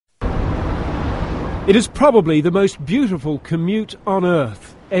It is probably the most beautiful commute on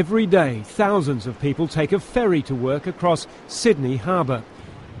Earth. Every day, thousands of people take a ferry to work across Sydney Harbour.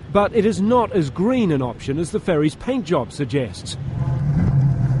 But it is not as green an option as the ferry's paint job suggests.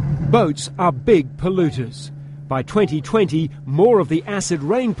 Boats are big polluters. By 2020, more of the acid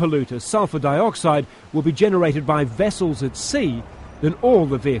rain polluter, sulphur dioxide, will be generated by vessels at sea than all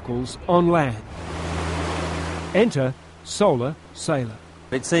the vehicles on land. Enter Solar Sailor.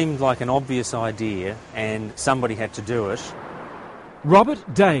 It seemed like an obvious idea and somebody had to do it. Robert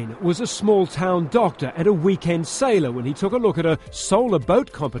Dane was a small-town doctor and a weekend sailor when he took a look at a solar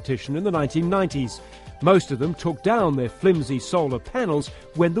boat competition in the 1990s. Most of them took down their flimsy solar panels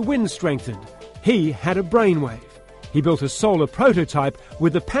when the wind strengthened. He had a brainwave. He built a solar prototype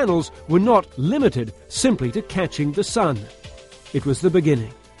where the panels were not limited simply to catching the sun. It was the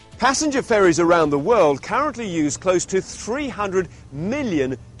beginning. Passenger ferries around the world currently use close to 300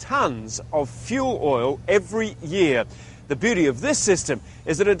 million tonnes of fuel oil every year. The beauty of this system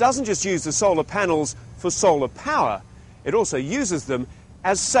is that it doesn't just use the solar panels for solar power, it also uses them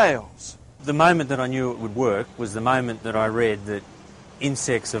as sails. The moment that I knew it would work was the moment that I read that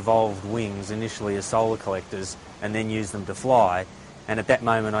insects evolved wings initially as solar collectors and then used them to fly. And at that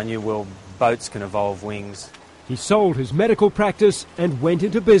moment I knew, well, boats can evolve wings. He sold his medical practice and went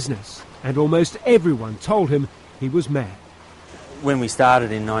into business, and almost everyone told him he was mad. When we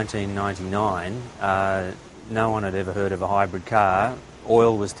started in 1999, no one had ever heard of a hybrid car.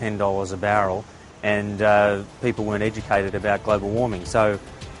 Oil was $10 a barrel, and people weren't educated about global warming. So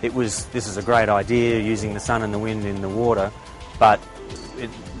this is a great idea, using the sun and the wind in the water, but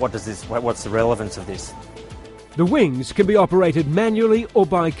what's the relevance of this? The wings can be operated manually or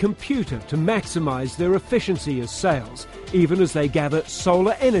by computer to maximise their efficiency as sails, even as they gather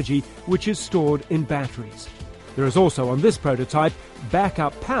solar energy which is stored in batteries. There is also on this prototype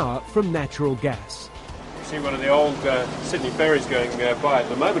backup power from natural gas. You see one of the old Sydney ferries going by at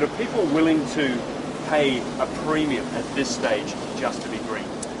the moment. Are people willing to pay a premium at this stage just to be green?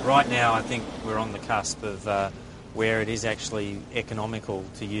 Right now I think we're on the cusp of where it is actually economical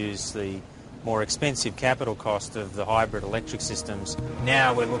to use the more expensive capital cost of the hybrid electric systems.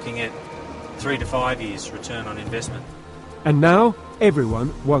 Now we're looking at 3 to 5 years return on investment. And now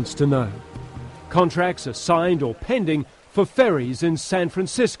everyone wants to know. Contracts are signed or pending for ferries in San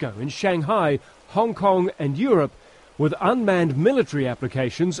Francisco, in Shanghai, Hong Kong and Europe, with unmanned military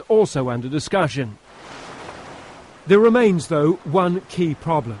applications also under discussion. There remains, though, one key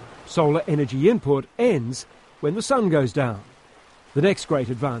problem. Solar energy input ends when the sun goes down. The next great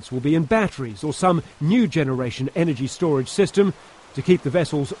advance will be in batteries or some new generation energy storage system to keep the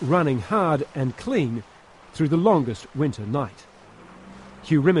vessels running hard and clean through the longest winter night.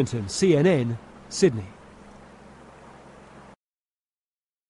 Hugh Rimmington, CNN, Sydney.